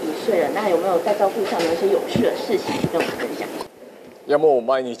現在1歲了，那有沒有在照顧上有一些有趣的事情跟我們分享？いやもう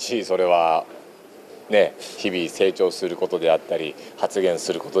毎日それはね、日々成長することであったり発言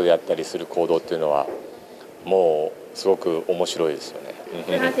することであったりする行動っていうのはもうすごく面白いですよね。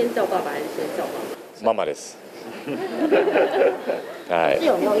那他先叫爸爸還是先叫媽媽？媽媽です。はい。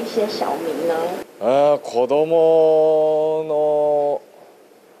有沒有一些小名呢？子供の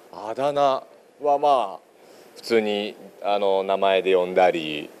あだ名はまあ普通に名前で呼んだ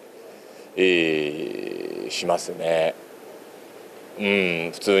り、しますね。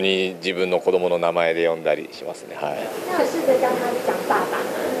普通に自分の子供の名前で呼んだりしますね。はい。那試着叫他講爸爸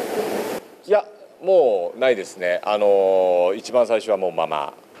嗎？いやもうないですね。一番最初はもうマ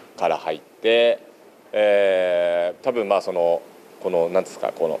マから入って、多分まあこのなんです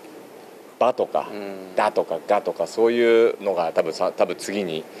かこのバとかダとかガとかそういうのが多分次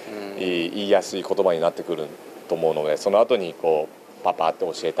に言いやすい言葉になってくると思うので、その後にこうパパって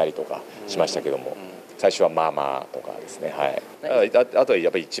教えたりとかしましたけども、最初はママとかですね。はい。あとはや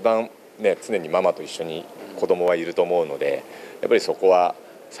っぱり一番ね常にママと一緒に子供はいると思うので、やっぱりそこは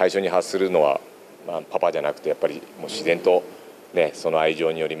最初に発するのはまあパパじゃなくてやっぱりもう自然とねその愛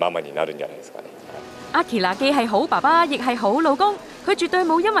情によりママになるんじゃないですかね。Akira 既係好爸爸，亦係好老公，佢絕對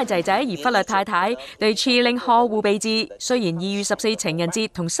冇因為仔仔而忽略太太，對 Chilling 呵護備至。雖然2月14情人節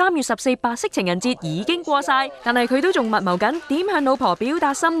同3月14白色情人節已經過晒，但係佢都仲密謀緊點向老婆表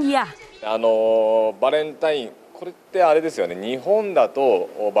達心意啊！バレンタインこれってあれですよね。日本だと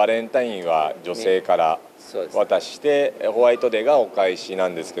バレンタインは女性から渡してホワイトデーがお返しな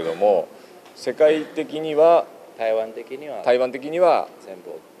んですけども、世界的には台湾的には全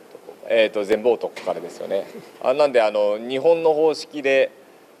部男からですよね。なんで日本の方式で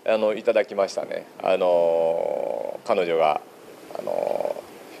いただきましたね。彼女が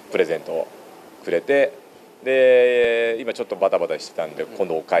プレゼントをくれて、で今ちょっとバタバタしてたんで今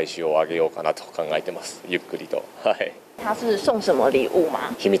度お返しをあげようかなと考えてます。ゆっくりと。はい。他是送什么礼物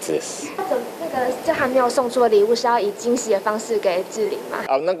吗？秘密です。这还没有送出的礼物是要以惊喜的方式给志玲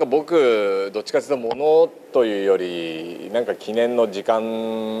吗？なんか僕どっちかというと物というよりなんか記念の時間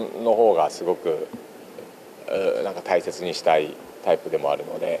の方がすごくなんか大切にしたいタイプでもある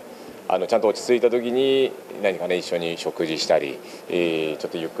ので、ちゃんと落ち着いた時に何かね一緒に食事したり、ちょ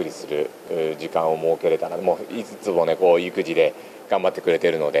っとゆっくりする時間を設けれたら、もういつもねこう育児で頑張ってくれ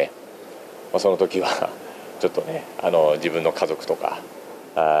てるので、その時はちょっとね自分の家族とか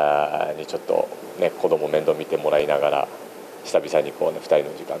にちょっとね子供面倒見てもらいながら久々にこうね2人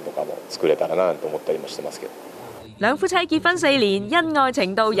の時間とかも作れたらなと思ったりもしてますけど。兩夫妻結婚4年，恩愛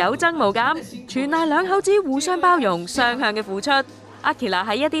程度有增無減，全賴兩口子互相包容、雙向嘅付出。Akira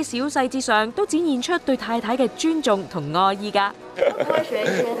喺一啲小細節上都展現出對太太嘅尊重同愛意㗎。會學一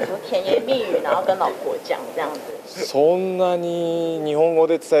些很多甜言蜜語，然後跟老婆講這樣子。そんなに日本語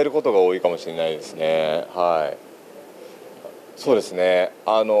で伝えることが多いかもしれないですね。はい。そうですね。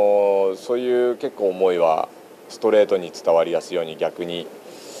そういう結構思いはストレートに伝わりやすいように逆に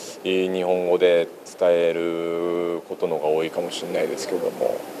日本語で伝えることのが多いかもしれないですけど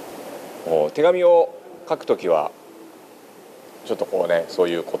も、手紙を書くときはちょっとこうねそう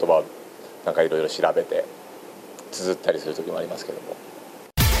いう言葉をなんかいろいろ調べて綴ったりする時もありますけども。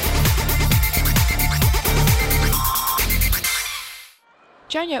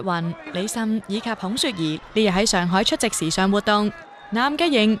張若昀、李沁以及孔雪兒呢日喺上海出席時尚活動，男嘅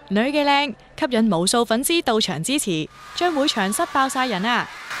型，女嘅靚，吸引無數粉絲到場支持，將會場塞爆晒人啊！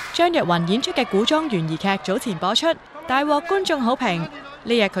張若昀演出嘅古裝懸疑劇早前播出，大獲觀眾好評。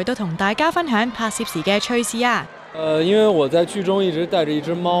呢日佢都同大家分享拍攝時嘅趣事啊！因為我在劇中一直帶着一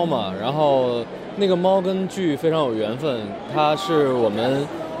隻貓嘛，然後那個貓跟劇非常有緣分，它是我們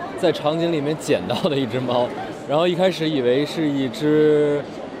在場景裡面撿到的一隻貓，然後一開始以為是一隻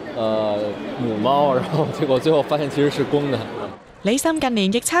母貓，然後結果最後發現其實是公的。李沁近年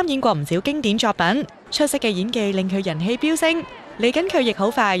亦參演過唔少經典作品，出色嘅演技令佢人氣飆升。嚟緊佢亦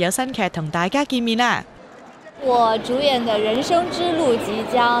好快有新劇同大家見面啦。我主演的人生之路即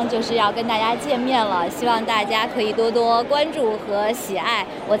將就是要跟大家見面了，希望大家可以多多關注和喜愛。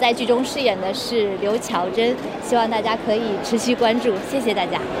我在劇中飾演的是劉喬珍，希望大家可以持續關注，謝謝大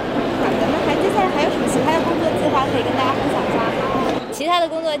家。好的，那接下來還有什麼其他的工作計劃可以跟大家分享一下？其他的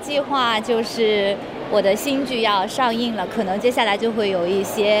工作計劃就是我的新劇要上映了，可能接下來就會有一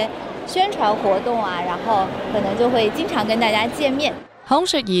些宣傳活動啊，然後可能就會經常跟大家見面。孔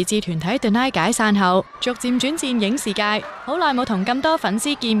雪兒自團體 Deny 解散後，逐漸轉戰影視界，好耐冇同咁多粉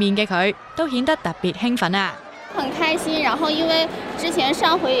絲見面嘅佢，都顯得特別興奮啊！很開心，然後因為之前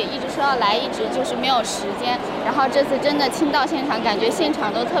上回也一直說要來，一直就是沒有時間，然後這次真的親到現場，感覺現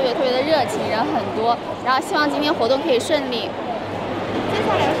場都特別的熱情，人很多，然後希望今天活動可以順利。接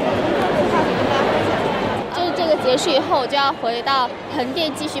下來有什麼工作計劃可以跟大家分享？就是這個結束以後，我就要回到橫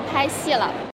店繼續拍戲了。